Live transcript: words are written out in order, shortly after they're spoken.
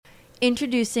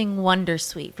Introducing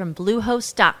Wondersuite from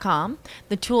Bluehost.com,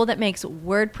 the tool that makes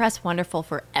WordPress wonderful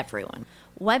for everyone.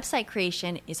 Website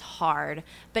creation is hard,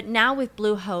 but now with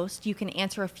Bluehost, you can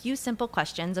answer a few simple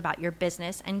questions about your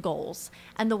business and goals,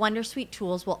 and the Wondersuite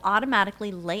tools will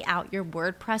automatically lay out your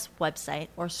WordPress website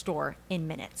or store in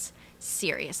minutes.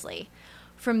 Seriously.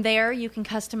 From there, you can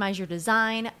customize your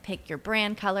design, pick your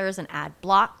brand colors, and add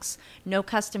blocks. No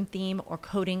custom theme or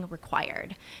coding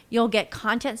required. You'll get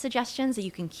content suggestions that you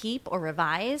can keep or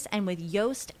revise, and with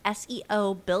Yoast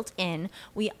SEO built in,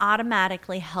 we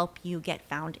automatically help you get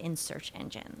found in search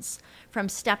engines. From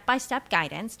step-by-step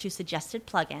guidance to suggested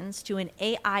plugins to an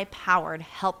AI-powered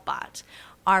help bot,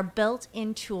 our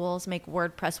built-in tools make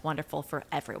WordPress wonderful for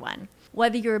everyone.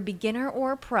 Whether you're a beginner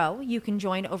or a pro, you can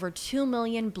join over 2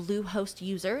 million Bluehost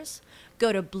users.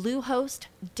 Go to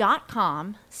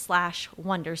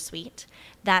bluehost.com/wondersuite.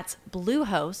 That's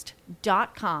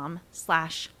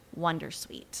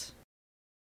bluehost.com/wondersuite.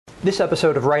 This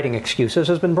episode of Writing Excuses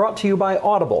has been brought to you by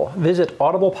Audible. Visit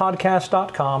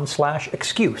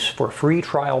audiblepodcast.com/excuse for a free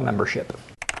trial membership.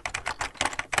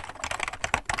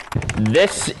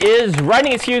 This is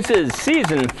Writing Excuses,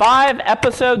 Season 5,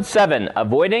 Episode 7,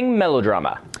 Avoiding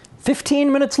Melodrama.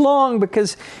 15 minutes long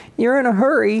because you're in a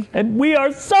hurry. And we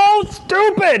are so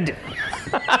stupid!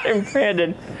 I'm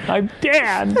Brandon. I'm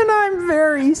Dan. And I'm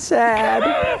very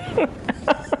sad.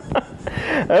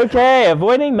 Okay,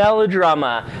 Avoiding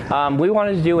Melodrama. We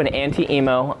wanted to do an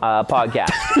anti-emo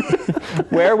podcast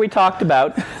where we talked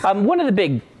about one of the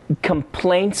big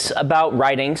complaints about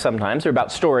writing sometimes, or about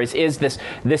stories, is this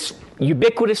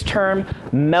ubiquitous term,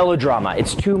 melodrama.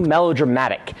 It's too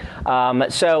melodramatic.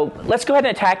 So let's go ahead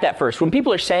and attack that first. When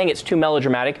people are saying it's too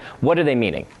melodramatic, what are they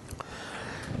meaning?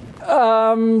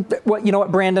 Well, you know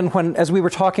what, Brandon, as we were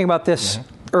talking about this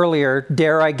earlier,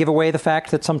 dare I give away the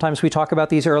fact that sometimes we talk about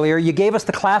these earlier? You gave us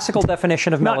the classical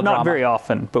definition of melodrama. Not very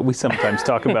often, but we sometimes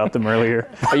talk about them earlier.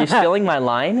 Are you stealing my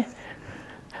line?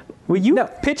 Well, you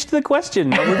pitched the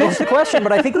question. We pitched the question,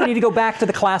 but I think we need to go back to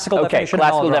the classical definition of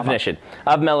melodrama. Classical definition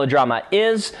of melodrama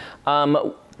is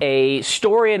a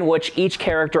story in which each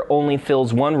character only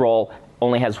fills one role,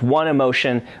 only has one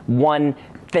emotion, one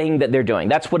thing that they're doing.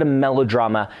 That's what a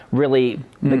melodrama really,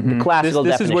 the classical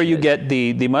definition is. This is where you get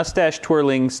the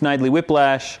mustache-twirling Snidely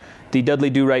Whiplash, the Dudley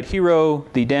Do-Right hero,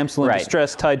 the damsel in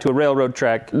distress tied to a railroad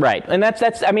track. Right, and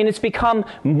that's. I mean, it's become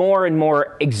more and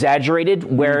more exaggerated,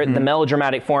 where the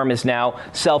melodramatic form is now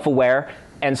self-aware,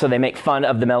 and so they make fun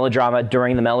of the melodrama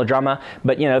during the melodrama.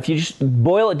 But you know, if you just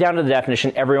boil it down to the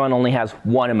definition, everyone only has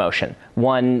one emotion,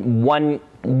 one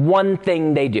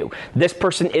thing they do. This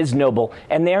person is noble,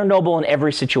 and they are noble in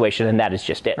every situation, and that is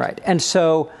just it. Right, and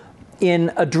so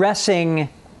in addressing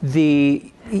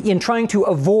in trying to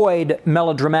avoid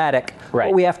melodramatic,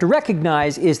 what we have to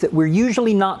recognize is that we're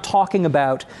usually not talking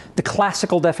about the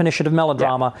classical definition of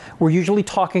melodrama. Yeah. We're usually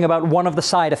talking about one of the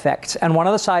side effects. And one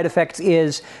of the side effects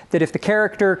is that if the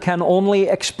character can only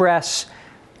express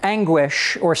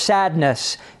anguish or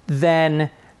sadness,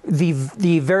 then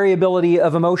the variability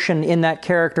of emotion in that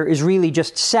character is really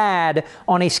just sad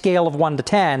on a scale of 1 to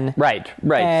 10. Right.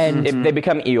 And they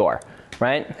become Eeyore.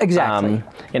 Right? Exactly.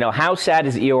 How sad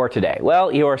is Eeyore today?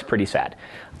 Well, Eeyore's pretty sad.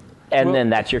 And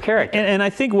then that's your character. And I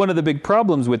think one of the big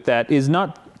problems with that is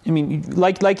not,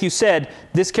 like you said,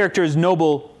 this character is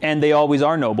noble and they always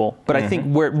are noble. But I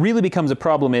think where it really becomes a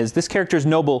problem is this character is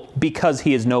noble because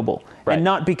he is noble. Right. And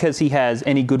not because he has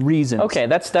any good reasons. Okay,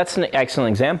 that's an excellent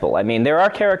example. I mean, there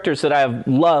are characters that I've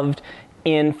loved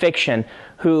in fiction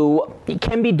who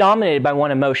can be dominated by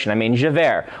one emotion. I mean,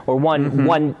 Javert, or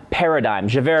one paradigm.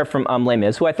 Javert from Les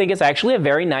Mis, who I think is actually a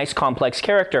very nice, complex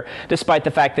character, despite the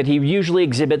fact that he usually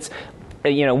exhibits,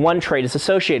 one trait is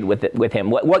associated with him.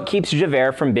 What keeps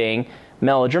Javert from being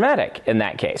melodramatic in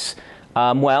that case?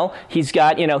 Well, he's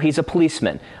got, he's a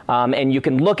policeman, and you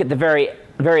can look at the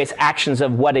various actions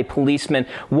of what a policeman,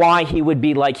 why he would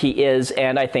be like he is,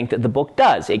 and I think that the book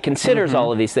does. It considers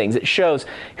all of these things. It shows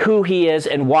who he is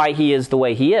and why he is the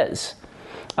way he is.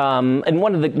 And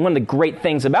one of the great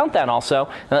things about that also,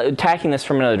 attacking this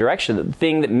from another direction, the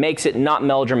thing that makes it not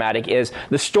melodramatic is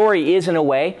the story is, in a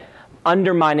way,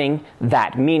 undermining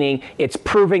that, meaning it's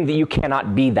proving that you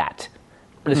cannot be that.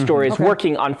 The story is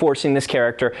working on forcing this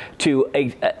character to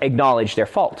acknowledge their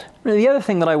fault. The other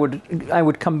thing that I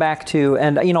would come back to,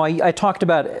 and I talked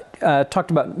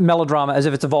about melodrama as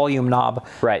if it's a volume knob.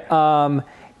 Right.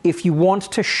 If you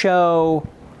want to show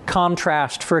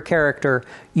contrast for a character,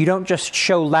 you don't just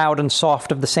show loud and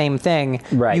soft of the same thing.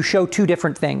 Right. You show two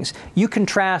different things. You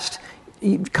contrast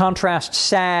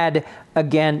sad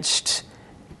against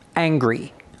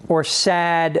angry, or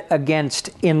sad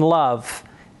against in love.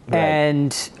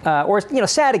 and or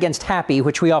sad against happy,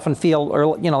 which we often feel are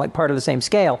like part of the same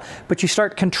scale. But you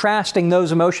start contrasting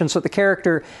those emotions so that the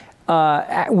character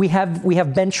we have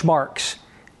benchmarks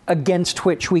against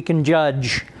which we can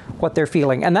judge what they're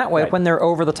feeling, and that way, when they're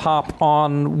over the top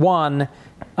on one,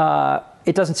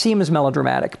 it doesn't seem as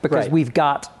melodramatic because we've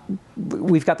got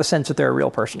the sense that they're a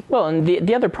real person. Well, and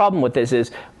the other problem with this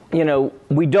is,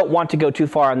 we don't want to go too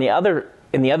far in the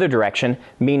other direction,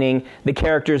 meaning the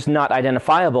character's not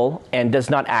identifiable and does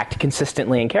not act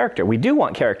consistently in character. We do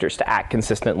want characters to act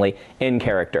consistently in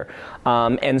character,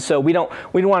 and so we don't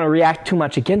want to react too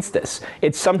much against this.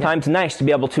 It's sometimes nice to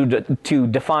be able to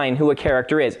define who a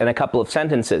character is in a couple of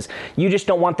sentences. You just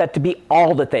don't want that to be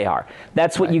all that they are.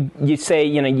 That's what you say.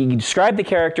 You describe the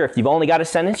character. If you've only got a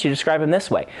sentence, you describe them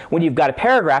this way. When you've got a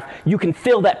paragraph, you can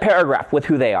fill that paragraph with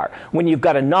who they are. When you've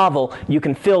got a novel, you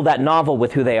can fill that novel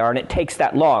with who they are, and it takes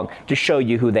that long to show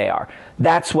you who they are.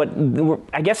 That's what,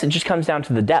 I guess it just comes down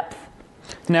to the depth.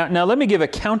 Now let me give a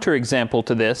counterexample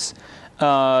to this.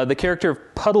 The character of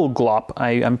Puddleglop,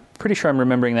 I'm pretty sure I'm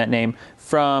remembering that name,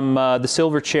 from The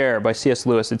Silver Chair by C.S.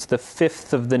 Lewis. It's the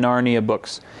 5th of the Narnia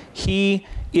books. He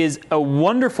is a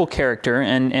wonderful character,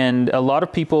 and a lot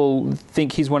of people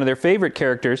think he's one of their favorite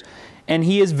characters, and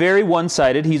he is very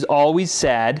one-sided. He's always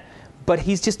sad, but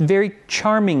he's just very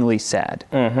charmingly sad.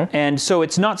 Mm-hmm. And so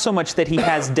it's not so much that he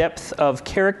has depth of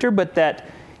character, but that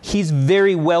he's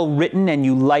very well written and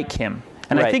you like him.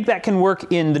 And I think that can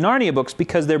work in the Narnia books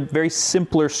because they're very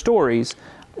simpler stories.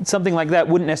 Something like that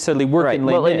wouldn't necessarily work in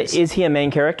Les Mis. Is he a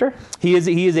main character? He is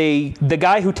the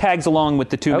guy who tags along with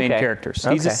the two main characters.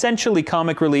 He's essentially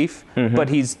comic relief, but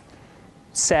he's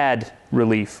sad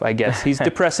relief, I guess. He's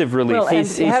depressive relief. Well,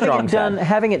 he's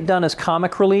having it done as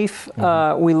comic relief,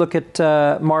 we look at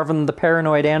Marvin the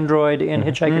Paranoid Android in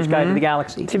Hitchhiker's Guide to the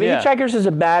Galaxy. To me, Hitchhiker's is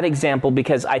a bad example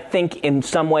because I think in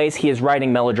some ways he is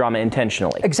writing melodrama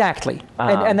intentionally. Exactly,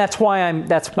 and that's why I'm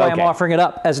offering it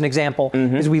up as an example.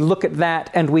 Is we look at that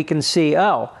and we can see,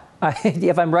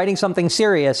 if I'm writing something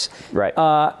serious,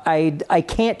 I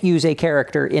can't use a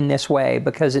character in this way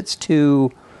because it's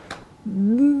too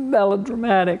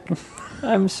melodramatic.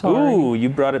 I'm sorry. Ooh, you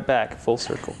brought it back full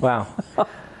circle. Wow.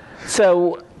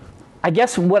 So, I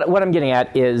guess what I'm getting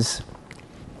at is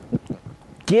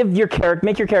make your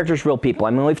characters real people.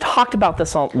 I mean, we've talked about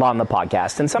this a lot on the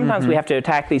podcast, and sometimes we have to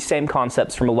attack these same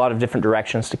concepts from a lot of different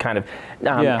directions to kind of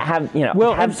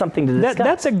have something to discuss.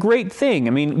 That's a great thing.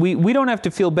 I mean, we don't have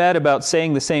to feel bad about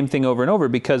saying the same thing over and over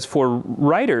because for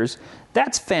writers,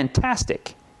 that's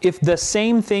fantastic. If the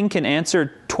same thing can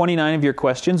answer 29 of your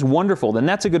questions, wonderful. Then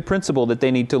that's a good principle that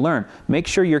they need to learn. Make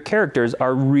sure your characters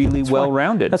are really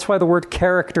well-rounded. That's why the word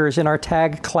characters in our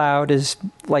tag cloud is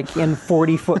like in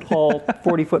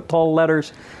 40-foot tall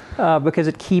letters, because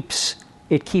it keeps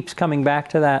coming back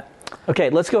to that. Okay,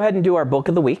 let's go ahead and do our book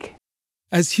of the week.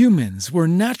 As humans, we're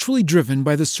naturally driven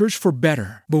by the search for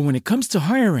better. But when it comes to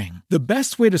hiring, the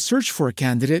best way to search for a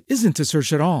candidate isn't to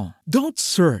search at all. Don't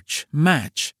search,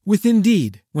 match with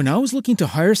Indeed. When I was looking to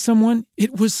hire someone,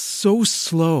 it was so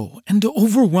slow and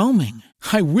overwhelming.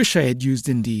 I wish I had used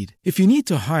Indeed. If you need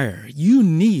to hire, you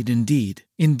need Indeed.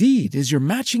 Indeed is your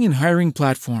matching and hiring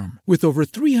platform with over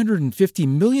 350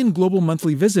 million global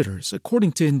monthly visitors,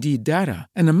 according to Indeed data,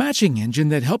 and a matching engine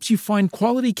that helps you find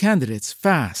quality candidates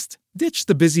fast. Ditch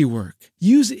the busy work.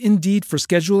 Use Indeed for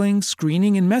scheduling,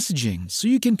 screening, and messaging so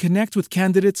you can connect with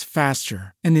candidates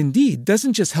faster. And Indeed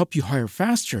doesn't just help you hire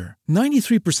faster.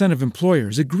 93% of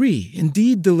employers agree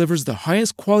Indeed delivers the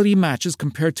highest quality matches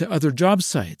compared to other job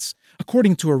sites,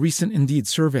 according to a recent Indeed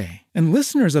survey. And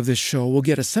listeners of this show will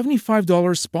get a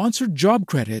 $75 sponsored job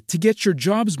credit to get your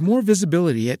jobs more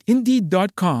visibility at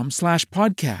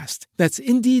Indeed.com/podcast. That's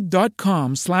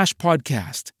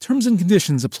Indeed.com/podcast. Terms and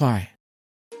conditions apply.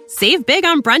 Save big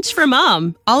on brunch for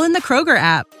mom, all in the Kroger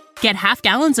app. Get half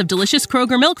gallons of delicious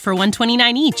Kroger milk for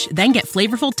 $1.29 each. Then get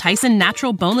flavorful Tyson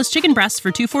natural boneless chicken breasts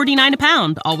for $2.49 a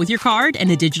pound, all with your card and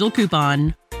a digital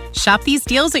coupon. Shop these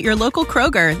deals at your local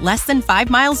Kroger, less than 5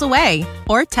 miles away.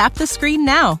 Or tap the screen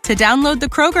now to download the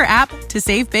Kroger app to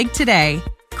save big today.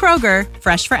 Kroger,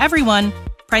 fresh for everyone.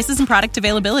 Prices and product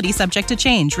availability subject to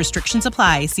change. Restrictions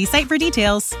apply. See site for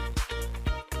details.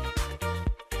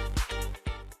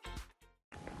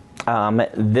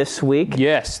 This week?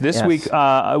 Yes, this week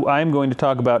I'm going to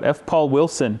talk about F. Paul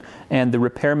Wilson and the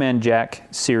Repairman Jack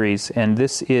series. And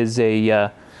this is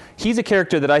he's a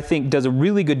character that I think does a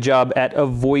really good job at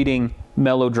avoiding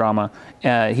melodrama.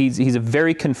 He's a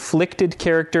very conflicted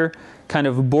character, kind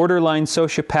of borderline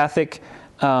sociopathic.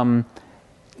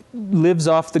 lives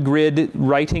off the grid,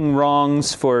 righting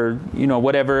wrongs for,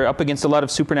 whatever, up against a lot of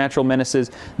supernatural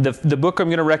menaces. The book I'm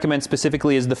going to recommend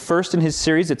specifically is the first in his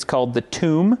series. It's called The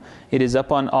Tomb. It is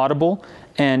up on Audible,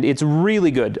 and it's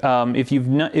really good. If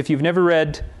you've never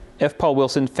read F. Paul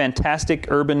Wilson, fantastic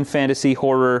urban fantasy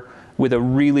horror with a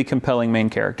really compelling main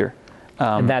character.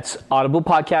 And that's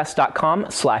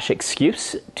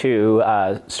audiblepodcast.com/excuse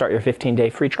to start your 15-day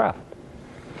free trial.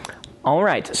 All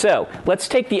right, so let's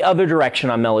take the other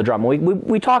direction on melodrama.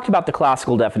 We talked about the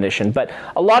classical definition, but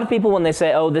a lot of people, when they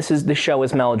say, oh, this show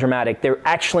is melodramatic, they're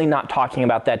actually not talking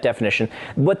about that definition.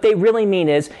 What they really mean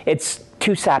is it's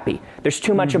too sappy. There's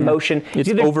too much emotion. It's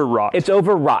overwrought. It's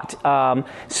overwrought.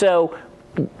 So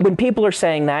when people are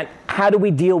saying that, how do we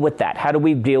deal with that? How do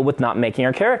we deal with not making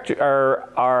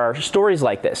our stories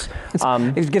like this? I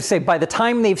was going to say, by the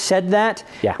time they've said that,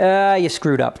 you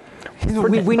screwed up.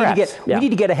 We need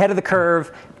to get ahead of the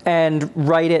curve and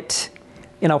write it.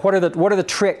 What are the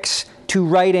tricks to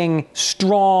writing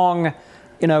strong,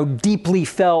 deeply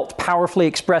felt, powerfully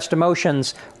expressed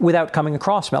emotions without coming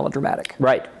across melodramatic?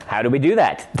 Right. How do we do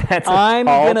that? That's I'm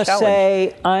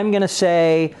gonna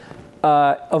say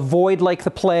avoid, like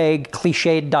the plague,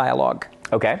 cliched dialogue.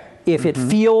 Okay. If it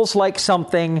feels like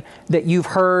something that you've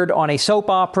heard on a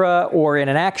soap opera or in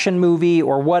an action movie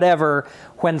or whatever,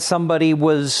 when somebody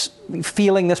was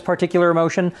feeling this particular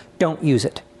emotion, don't use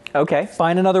it. Okay.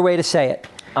 Find another way to say it.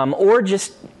 Or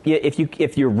just,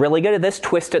 if you're really good at this,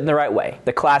 twist it in the right way.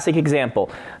 The classic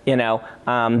example,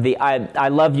 the I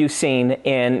love you scene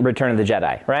in Return of the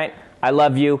Jedi, right? I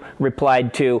love you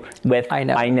replied to with I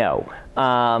know.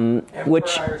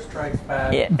 Empire Strikes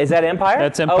Back. Yeah, is that Empire?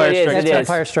 That's Empire Strikes Back. That's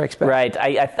Empire Strikes Back. Right.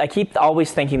 I keep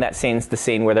always thinking that scene's the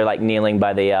scene where they're like kneeling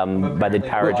by the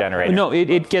power generator. No,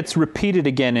 it gets repeated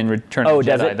again in Return of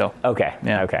the Jedi, does it? though. Okay.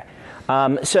 Yeah. Okay.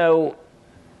 So,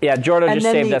 yeah, Jordo just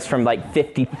saved us from like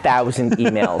 50,000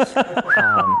 emails.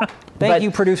 Thank you,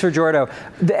 producer Jordo.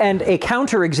 And a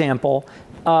counterexample,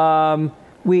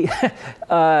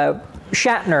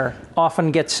 Shatner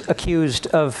often gets accused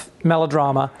of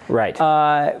melodrama. Right.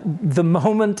 The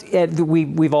moment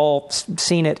we've all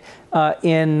seen it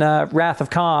in Wrath of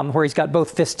Khan, where he's got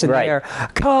both fists in the air,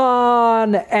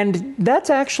 Khan, and that's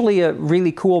actually a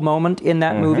really cool moment in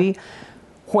that movie.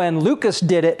 When Lucas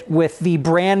did it with the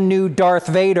brand new Darth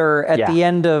Vader at the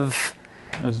end of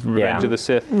Revenge of the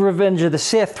Sith. Revenge of the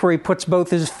Sith, where he puts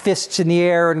both his fists in the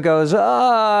air and goes,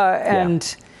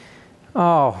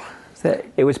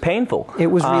 it was painful. It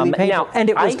was really painful, and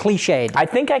it was cliched. I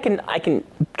think I can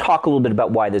talk a little bit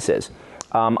about why this is.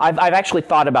 I've actually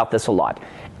thought about this a lot,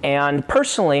 and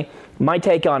personally, my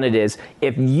take on it is: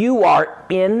 if you are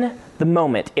in the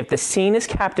moment, if the scene is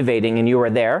captivating and you are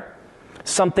there,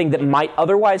 something that might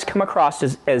otherwise come across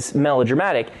as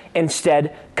melodramatic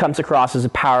instead comes across as a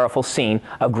powerful scene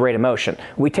of great emotion.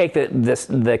 We take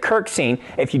the Kirk scene.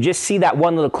 If you just see that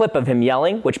one little clip of him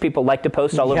yelling, which people like to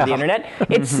post all over the internet,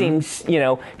 it seems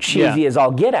cheesy as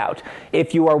all get out.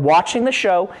 If you are watching the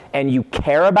show and you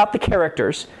care about the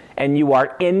characters and you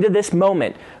are into this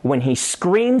moment, when he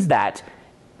screams that,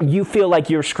 you feel like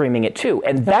you're screaming it too.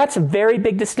 And that's a very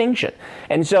big distinction.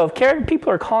 And so if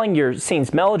people are calling your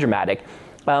scenes melodramatic,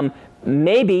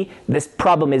 maybe this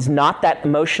problem is not that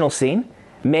emotional scene.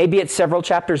 Maybe it's several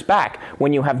chapters back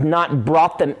when you have not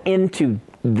brought them into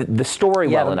the story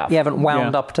well enough. You haven't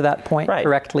wound up to that point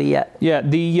correctly yet.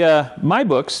 Yeah, my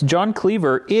books, John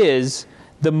Cleaver is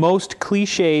the most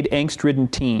cliched, angst-ridden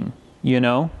teen,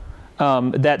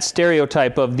 that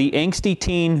stereotype of the angsty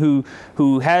teen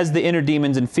who has the inner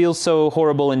demons and feels so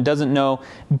horrible and doesn't know.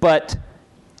 But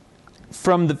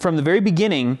from the very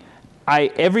beginning,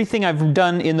 everything I've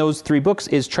done in those 3 books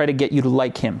is try to get you to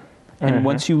like him. And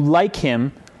once you like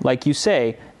him, like you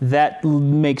say, that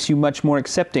makes you much more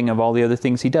accepting of all the other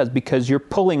things he does, because you're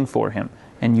pulling for him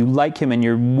and you like him and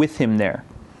you're with him there.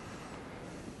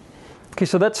 Okay,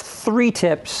 so that's 3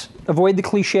 tips. Avoid the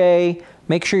cliche.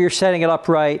 Make sure you're setting it up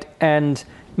right, and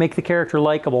make the character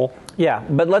likable. Yeah,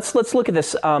 but let's look at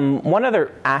this. One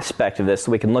other aspect of this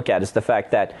that we can look at is the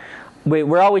fact that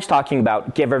we're always talking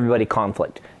about give everybody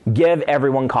conflict. Give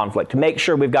everyone conflict. Make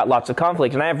sure we've got lots of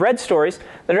conflict. And I have read stories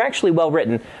that are actually well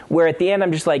written, where at the end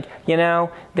I'm just like,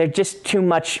 there's just too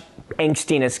much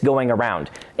angstiness going around.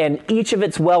 And each of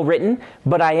it's well written,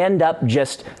 but I end up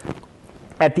just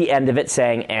at the end of it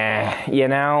saying, I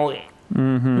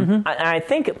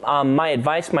think my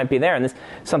advice might be there, and this is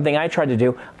something I tried to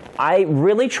do. I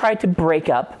really tried to break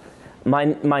up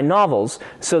my novels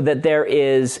so that there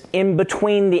is, in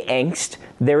between the angst,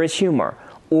 there is humor.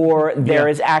 or there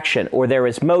is action, or there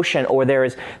is motion, or there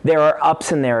are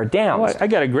ups and there are downs. I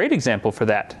got a great example for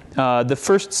that. The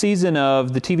first season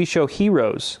of the TV show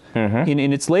Heroes, in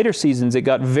its later seasons, it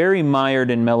got very mired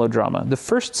in melodrama. The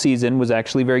first season was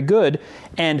actually very good,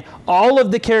 and all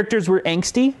of the characters were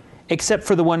angsty, except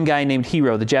for the one guy named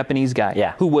Hiro, the Japanese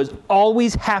guy, who was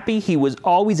always happy, he was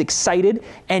always excited,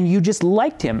 and you just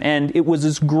liked him. And it was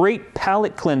this great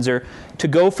palate cleanser to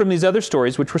go from these other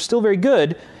stories, which were still very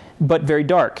good, but very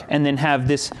dark, and then have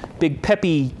this big,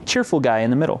 peppy, cheerful guy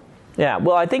in the middle. Yeah,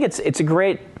 well, I think it's a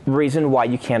great reason why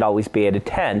you can't always be at a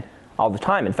 10 all the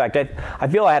time. In fact, I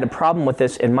feel I had a problem with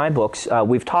this in my books.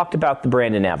 We've talked about the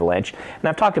Brandon Avalanche, and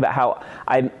I've talked about how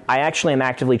I actually am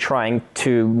actively trying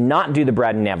to not do the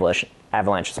Brandon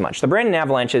Avalanche as much. The Brandon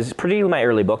Avalanche is, particularly my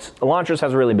early books, Elantris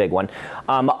has a really big one.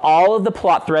 All of the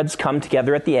plot threads come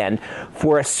together at the end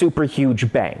for a super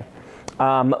huge bang.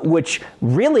 Which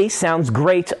really sounds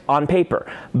great on paper.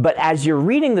 But as you're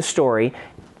reading the story,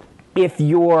 if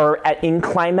you're in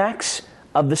climax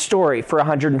of the story for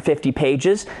 150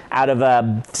 pages out of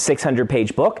a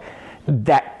 600-page book,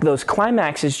 those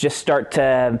climaxes just start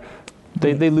to...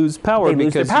 They lose power. They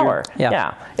lose their power.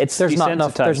 Yeah. There's not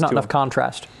enough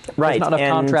contrast. Right. There's not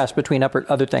enough contrast between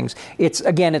other things. It's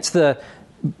the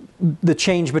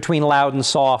change between loud and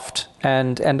soft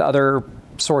and other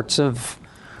sorts of...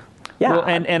 Yeah, well,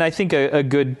 and I think a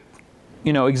good,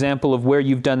 example of where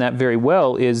you've done that very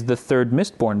well is the third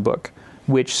Mistborn book,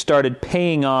 which started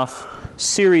paying off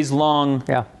series-long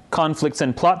conflicts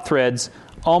and plot threads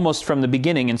almost from the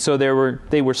beginning, and so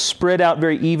they were spread out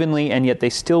very evenly, and yet they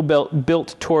still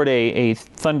built toward a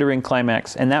thundering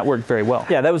climax, and that worked very well.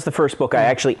 Yeah, that was the first book I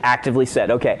actually actively said,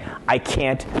 okay, I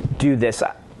can't do this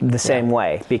the same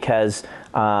way because.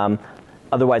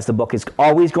 Otherwise, the book is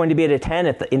always going to be at a 10.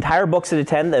 If the entire book's at a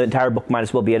 10, the entire book might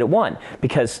as well be at a 1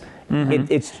 because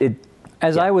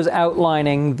As I was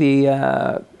outlining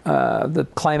the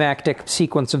climactic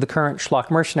sequence of the current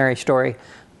Schlock Mercenary story,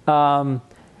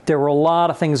 there were a lot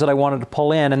of things that I wanted to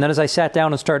pull in, and then as I sat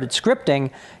down and started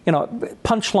scripting,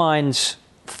 punchlines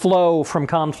flow from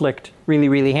conflict really,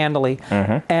 really handily,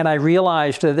 and I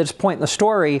realized that at this point in the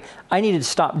story, I needed to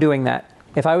stop doing that.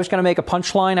 If I was going to make a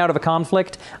punchline out of a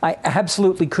conflict, I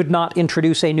absolutely could not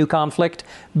introduce a new conflict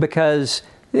because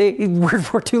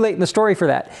we're too late in the story for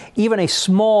that. Even a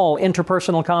small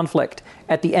interpersonal conflict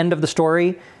at the end of the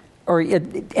story,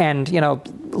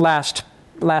 last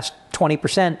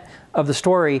 20% of the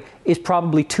story is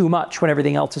probably too much when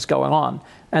everything else is going on.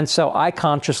 And so I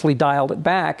consciously dialed it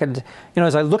back. And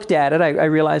as I looked at it, I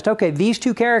realized, okay, these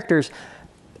two characters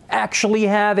actually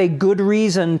have a good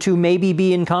reason to maybe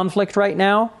be in conflict right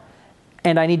now,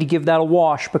 and I need to give that a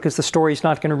wash because the story's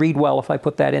not going to read well if I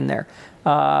put that in there.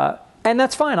 And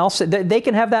that's fine. They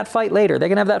can have that fight later. They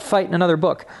can have that fight in another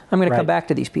book. I'm going to come back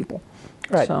to these people.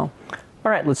 Right. So.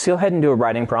 All right, let's go ahead and do a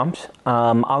writing prompt.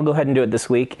 I'll go ahead and do it this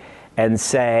week and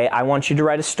say, I want you to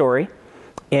write a story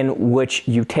in which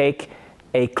you take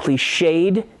a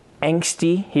cliched,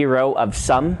 angsty hero of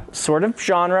some sort of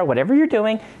genre, whatever you're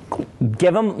doing,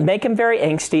 make him very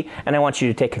angsty, and I want you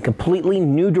to take a completely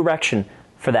new direction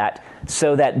for that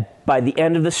so that by the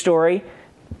end of the story,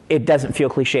 it doesn't feel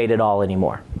cliched at all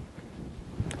anymore.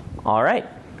 All right.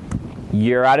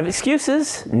 You're out of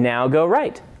excuses. Now go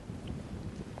write.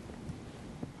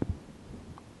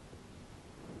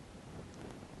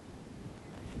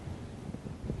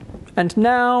 And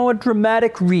now a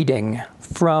dramatic reading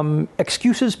from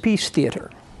Excuses Peace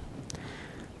Theater.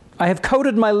 I have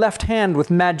coated my left hand with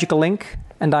magical ink,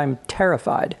 and I'm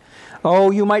terrified.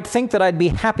 Oh, you might think that I'd be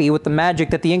happy with the magic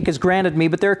that the ink has granted me,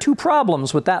 but there are two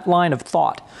problems with that line of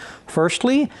thought.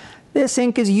 Firstly, this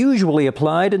ink is usually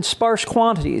applied in sparse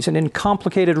quantities and in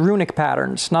complicated runic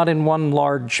patterns, not in one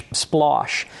large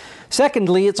splosh.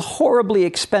 Secondly, it's horribly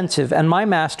expensive, and my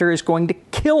master is going to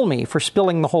kill me for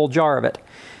spilling the whole jar of it.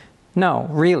 No,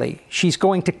 really, she's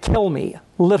going to kill me,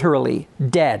 literally,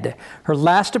 dead. Her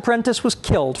last apprentice was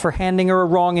killed for handing her a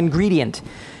wrong ingredient.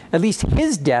 At least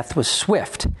his death was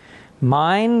swift.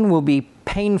 Mine will be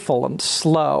painful and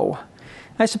slow.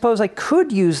 I suppose I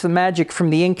could use the magic from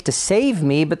the ink to save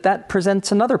me, but that presents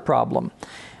another problem.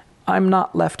 I'm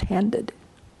not left-handed.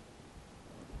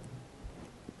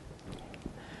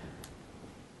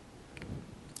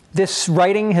 This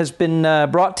writing has been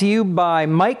brought to you by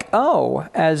Mike O.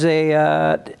 as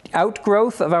a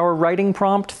outgrowth of our writing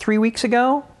prompt 3 weeks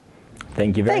ago.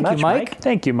 Thank you very much, Mike.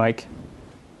 Thank you, Mike.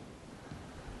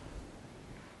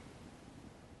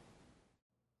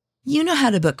 You know how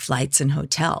to book flights and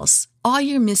hotels. All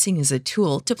you're missing is a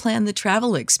tool to plan the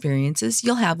travel experiences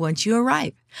you'll have once you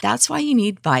arrive. That's why you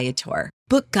need Viator.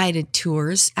 Book guided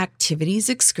tours, activities,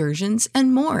 excursions,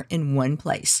 and more in one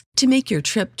place to make your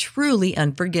trip truly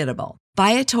unforgettable.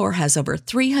 Viator has over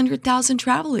 300,000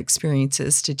 travel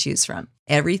experiences to choose from.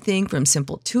 Everything from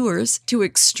simple tours to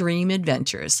extreme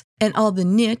adventures and all the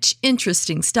niche,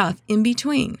 interesting stuff in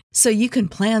between. So you can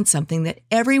plan something that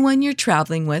everyone you're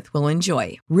traveling with will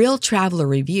enjoy. Real traveler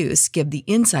reviews give the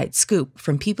inside scoop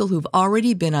from people who've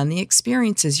already been on the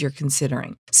experiences you're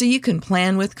considering. So you can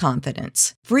plan with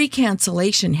confidence. Free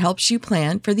cancellation helps you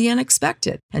plan for the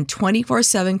unexpected. And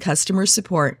 24/7 customer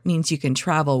support means you can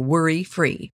travel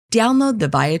worry-free. Download the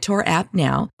Viator app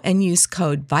now and use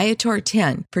code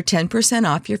Viator10 for 10%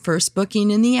 off your first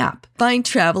booking in the app. Find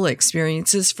travel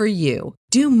experiences for you.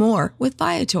 Do more with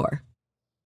Viator.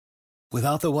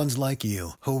 Without the ones like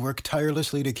you, who work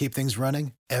tirelessly to keep things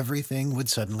running, everything would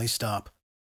suddenly stop.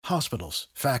 Hospitals,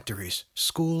 factories,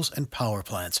 schools, and power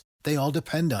plants, they all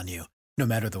depend on you. No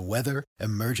matter the weather,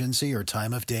 emergency, or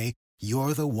time of day,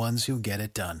 you're the ones who get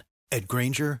it done. At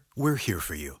Grainger, we're here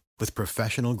for you. With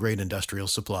professional-grade industrial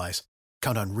supplies,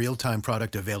 count on real-time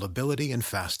product availability and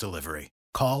fast delivery.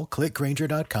 Call, click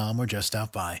Grainger.com, or just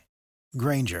stop by.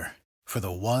 Grainger, for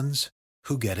the ones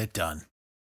who get it done.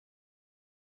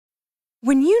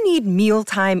 When you need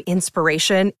mealtime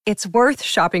inspiration, it's worth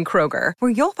shopping Kroger, where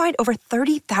you'll find over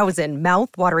 30,000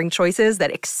 mouth-watering choices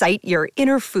that excite your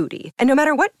inner foodie. And no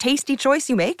matter what tasty choice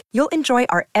you make, you'll enjoy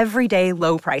our everyday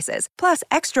low prices, plus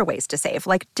extra ways to save,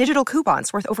 like digital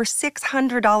coupons worth over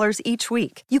 $600 each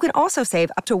week. You can also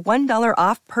save up to $1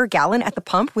 off per gallon at the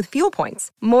pump with fuel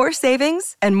points. More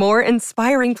savings and more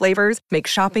inspiring flavors make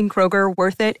shopping Kroger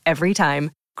worth it every time.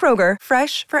 Kroger,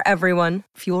 fresh for everyone.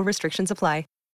 Fuel restrictions apply.